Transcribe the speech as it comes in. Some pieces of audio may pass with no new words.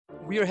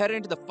We are heading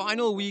into the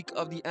final week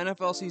of the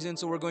NFL season,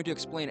 so we're going to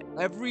explain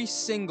every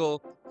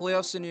single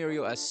playoff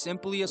scenario as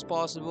simply as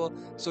possible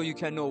so you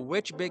can know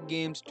which big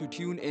games to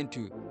tune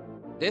into.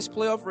 This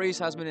playoff race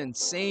has been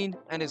insane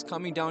and is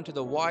coming down to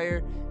the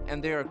wire,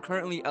 and there are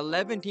currently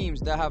 11 teams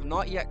that have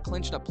not yet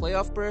clinched a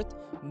playoff berth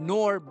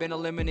nor been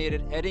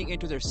eliminated heading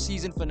into their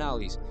season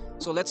finales.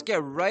 So let's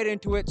get right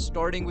into it,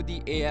 starting with the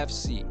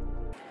AFC.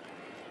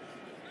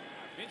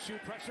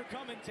 Minshew pressure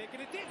coming, taking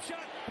a deep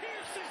shot.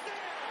 Pierce is there.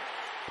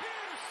 Pierce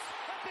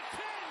at the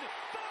 10,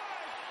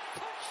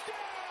 5,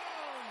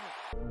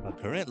 touchdown.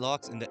 The current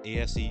locks in the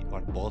AFC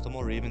are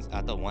Baltimore Ravens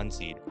at the 1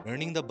 seed,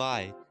 earning the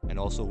bye and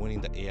also winning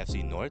the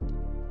AFC North.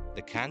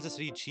 The Kansas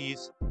City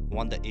Chiefs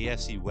won the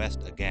AFC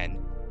West again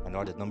and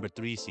are the number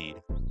 3 seed.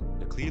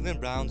 The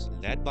Cleveland Browns,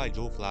 led by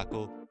Joe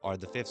Flacco, are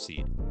the 5th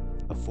seed.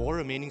 The 4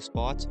 remaining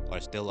spots are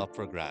still up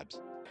for grabs.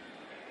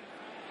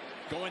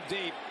 Going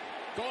deep,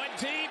 right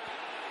there!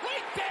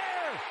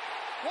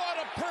 What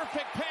a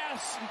perfect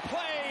pass and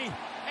play,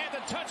 and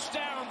a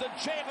touchdown to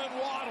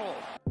Jalen Waddle.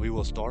 We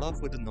will start off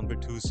with the number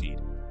 2 seed.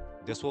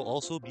 This will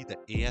also be the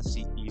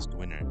AFC East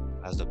winner,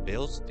 as the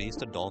Bills face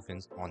the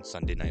Dolphins on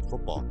Sunday Night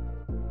Football.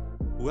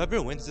 Whoever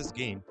wins this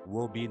game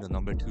will be the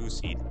number 2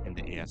 seed in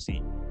the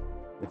AFC.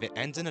 If it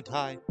ends in a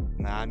tie,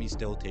 Miami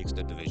still takes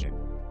the division.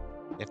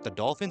 If the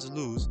Dolphins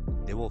lose,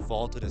 they will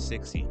fall to the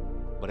 6th seed,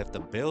 but if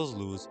the Bills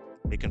lose,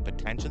 they can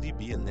potentially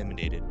be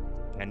eliminated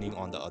depending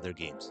on the other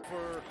games.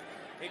 For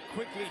it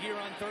quickly here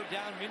on 3rd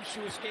down,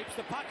 Minshew escapes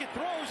the pocket,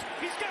 throws,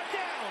 he's got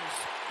downs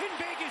in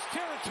Vegas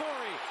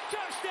territory.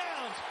 Josh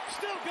Downs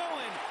still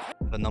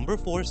going. The number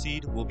 4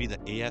 seed will be the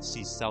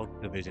AFC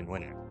South division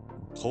winner.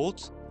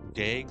 Colts,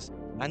 Jags,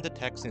 and the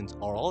Texans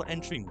are all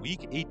entering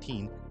Week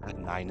 18 at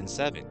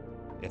 9-7.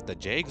 If the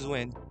Jags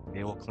win,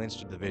 they will clinch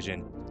the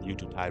division due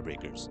to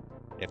tiebreakers.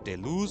 If they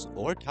lose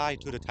or tie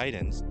to the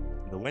Titans,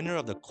 the winner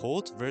of the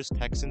Colts vs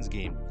Texans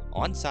game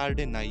on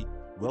Saturday night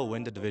will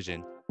win the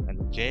division, and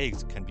the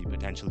Jags can be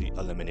potentially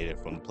eliminated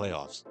from the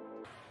playoffs.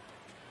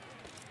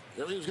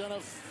 Here he's got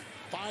a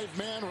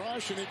 5-man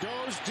rush, and he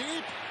goes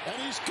deep,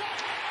 and he's got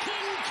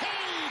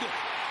Kincaid!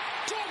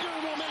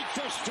 Duggar will make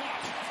the stop!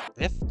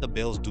 If the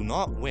Bills do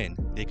not win,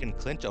 they can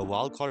clinch a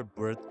wildcard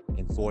berth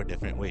in 4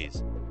 different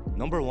ways.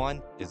 Number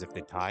 1 is if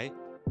they tie.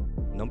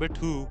 Number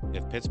 2,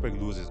 if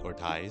Pittsburgh loses or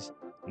ties.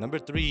 Number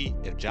 3,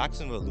 if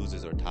Jacksonville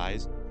loses or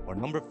ties. Or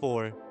number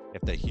 4,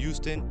 if the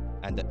Houston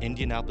and the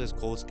Indianapolis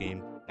Colts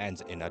game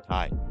ends in a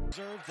tie.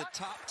 Reserve the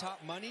top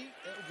money.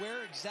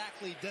 Where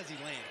exactly does he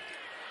land?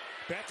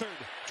 Beathard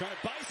trying to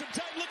buy some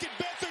time. Look at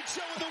Beathard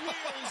showing the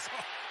wheels.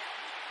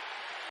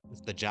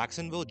 If the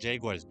Jacksonville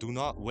Jaguars do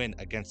not win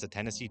against the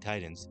Tennessee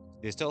Titans,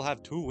 they still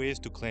have 2 ways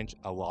to clinch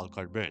a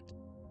wildcard berth.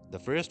 The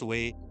first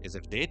way is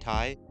if they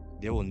tie,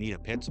 they will need a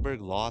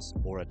Pittsburgh loss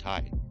or a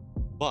tie.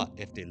 But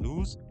if they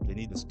lose, they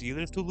need the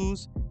Steelers to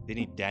lose, they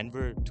need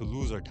Denver to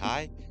lose or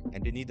tie,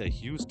 and they need the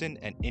Houston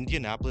and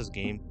Indianapolis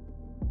game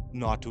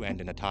not to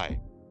end in a tie.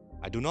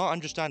 I do not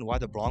understand why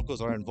the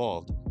Broncos are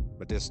involved,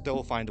 but they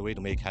still find a way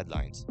to make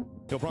headlines.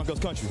 Go Broncos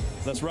country.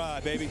 Let's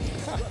ride, baby.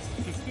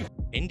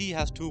 Indy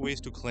has 2 ways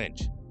to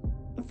clinch.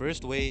 The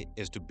first way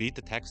is to beat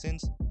the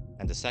Texans,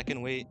 and the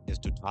second way is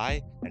to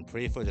tie and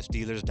pray for the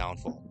Steelers'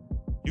 downfall.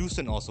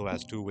 Houston also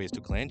has 2 ways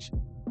to clinch.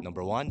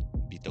 Number 1,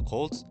 beat the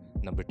Colts.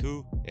 Number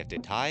 2, if they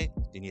tie,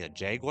 they need a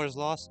Jaguars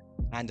loss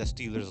and a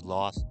Steelers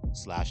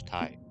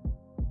loss/tie.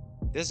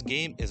 This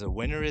game is a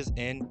winner is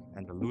in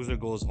and the loser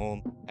goes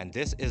home, and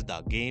this is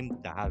the game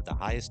that has the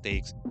highest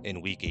stakes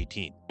in Week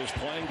 18. Is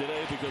playing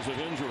today because of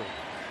injury.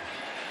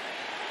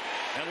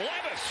 And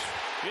Levis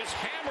is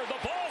hammered.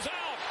 The ball's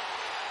out.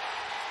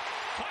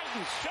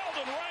 Titans,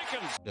 Sheldon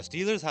Rankins. The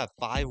Steelers have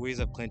 5 ways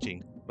of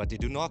clinching, but they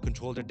do not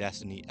control their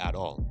destiny at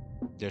all.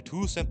 Their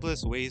 2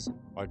 simplest ways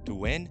are to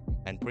win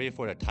and pray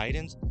for the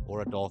Titans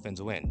or a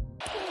Dolphins win.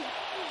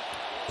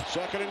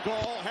 2nd and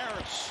goal,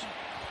 Harris.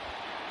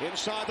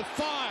 Inside the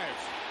 5.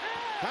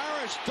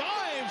 Harris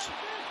dives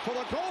for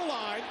the goal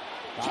line.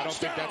 I don't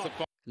think that's a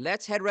fun.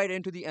 Let's head right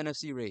into the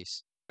NFC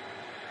race.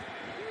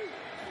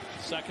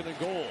 2nd and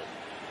goal.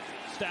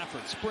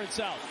 Stafford sprints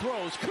out,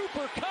 throws.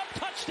 Cooper Kupp,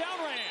 touchdown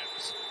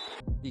Rams.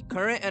 The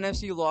current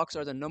NFC locks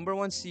are the number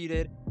 1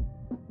 seeded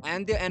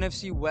and the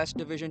NFC West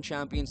Division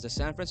champions, the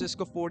San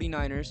Francisco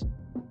 49ers,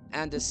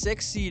 and the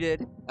 6th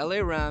seeded LA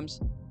Rams.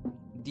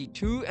 The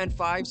 2 and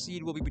 5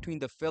 seed will be between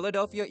the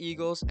Philadelphia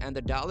Eagles and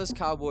the Dallas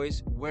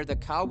Cowboys, where the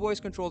Cowboys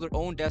control their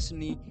own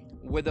destiny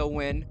with a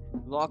win,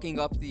 locking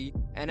up the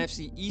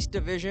NFC East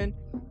Division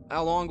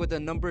along with the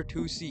number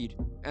 2 seed,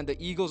 and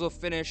the Eagles will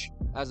finish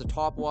as the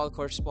top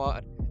wildcard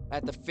spot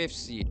at the 5th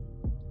seed.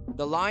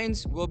 The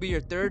Lions will be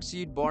your 3rd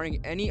seed, barring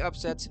any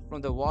upsets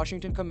from the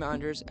Washington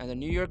Commanders and the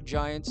New York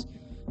Giants,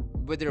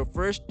 with their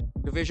first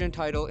division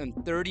title in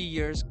 30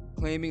 years,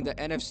 claiming the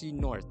NFC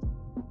North.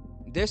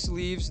 This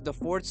leaves the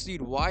 4th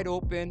seed wide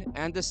open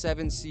and the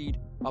 7th seed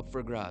up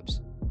for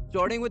grabs.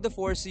 Starting with the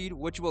 4th seed,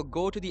 which will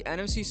go to the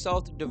NFC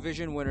South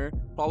division winner,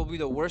 probably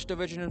the worst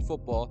division in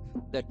football,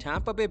 the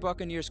Tampa Bay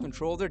Buccaneers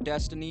control their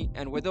destiny,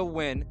 and with a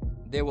win,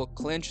 they will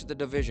clinch the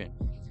division.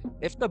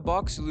 If the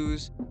Bucs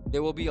lose, they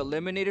will be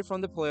eliminated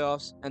from the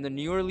playoffs, and the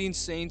New Orleans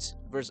Saints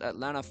vs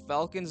Atlanta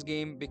Falcons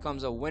game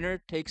becomes a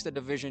winner takes the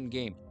division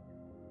game.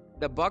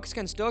 The Bucks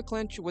can still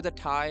clinch with a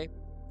tie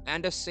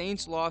and a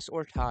Saints loss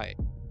or tie.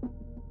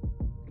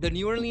 The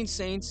New Orleans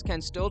Saints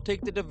can still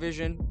take the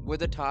division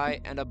with a tie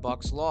and a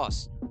Bucks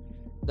loss.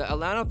 The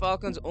Atlanta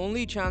Falcons'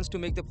 only chance to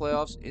make the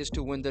playoffs is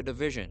to win the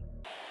division.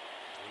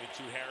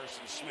 22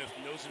 Harrison Smith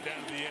knows him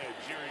down to the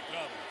edge. Here he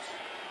comes.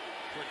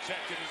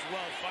 Protected as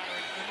well,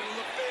 firing in the middle of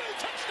the field.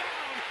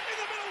 Touchdown! In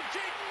the middle,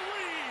 Jaden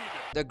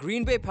Reed! The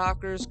Green Bay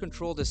Packers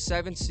control the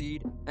 7th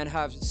seed and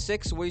have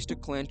 6 ways to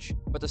clinch,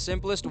 but the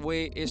simplest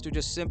way is to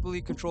just simply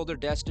control their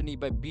destiny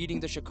by beating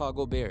the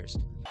Chicago Bears.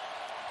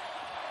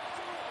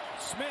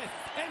 Smith,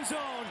 end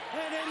zone,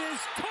 and it is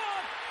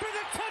caught for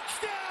the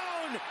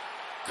touchdown!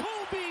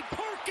 Colby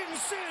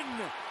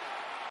Parkinson!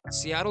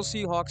 Seattle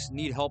Seahawks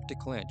need help to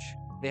clinch.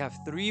 They have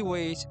 3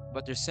 ways,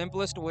 but their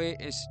simplest way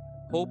is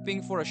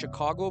hoping for a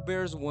Chicago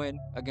Bears win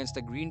against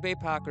the Green Bay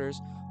Packers,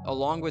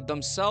 along with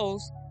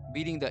themselves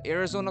beating the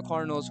Arizona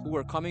Cardinals, who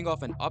are coming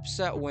off an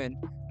upset win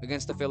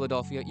against the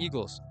Philadelphia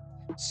Eagles.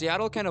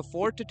 Seattle can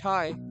afford to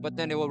tie, but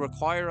then it will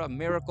require a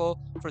miracle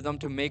for them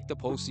to make the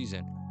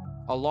postseason.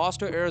 A loss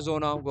to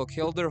Arizona will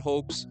kill their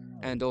hopes,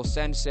 and they'll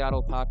send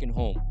Seattle packing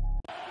home.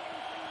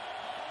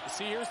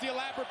 See, here's the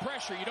elaborate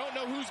pressure. You don't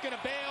know who's going to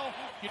bail.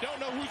 You don't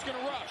know who's going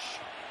to rush.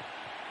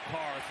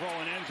 Carr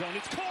throwing end zone.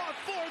 It's caught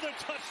for the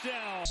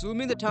touchdown.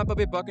 Assuming the Tampa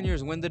Bay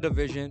Buccaneers win the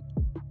division,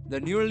 the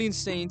New Orleans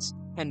Saints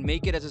can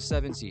make it as a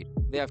 7th seed.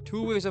 They have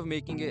 2 ways of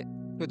making it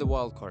to the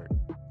wild card.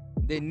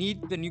 They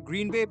need the new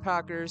Green Bay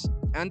Packers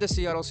and the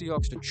Seattle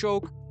Seahawks to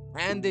choke,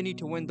 and they need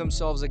to win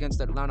themselves against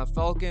the Atlanta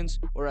Falcons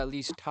or at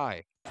least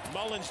tie.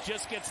 Mullins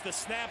just gets the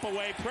snap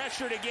away,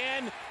 pressured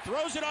again,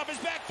 throws it off his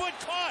back foot,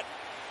 caught.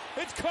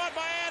 It's caught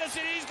by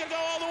Addison. He's going to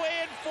go all the way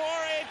in for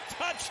a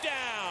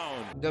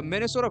touchdown. The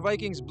Minnesota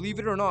Vikings, believe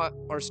it or not,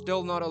 are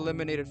still not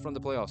eliminated from the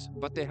playoffs,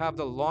 but they have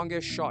the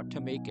longest shot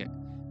to make it.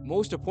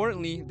 Most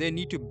importantly, they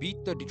need to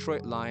beat the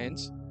Detroit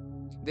Lions.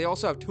 They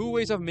also have 2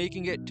 ways of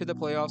making it to the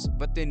playoffs,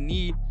 but they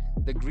need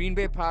the Green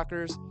Bay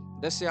Packers,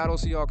 the Seattle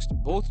Seahawks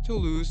both to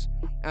lose,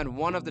 and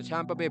one of the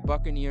Tampa Bay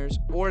Buccaneers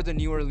or the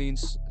New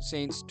Orleans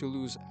Saints to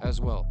lose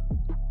as well.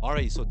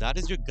 Alright, so that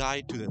is your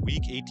guide to the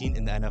Week 18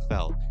 in the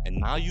NFL, and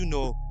now you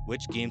know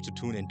which games to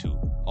tune into.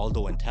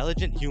 Although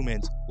intelligent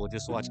humans will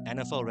just watch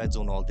NFL Red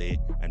Zone all day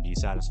and be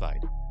satisfied.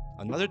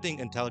 Another thing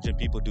intelligent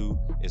people do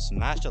is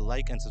smash the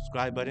like and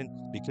subscribe button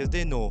because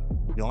they know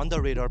Beyond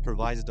the Radar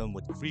provides them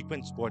with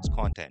frequent sports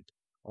content.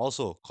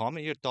 Also,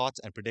 comment your thoughts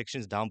and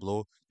predictions down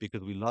below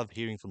because we love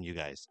hearing from you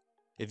guys.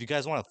 If you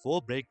guys want a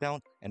full breakdown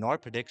and our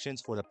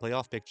predictions for the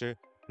playoff picture,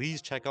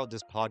 please check out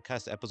this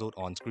podcast episode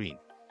on screen.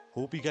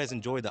 Hope you guys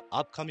enjoy the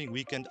upcoming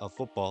weekend of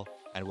football,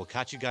 and we'll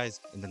catch you guys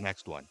in the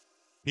next one.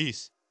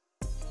 Peace.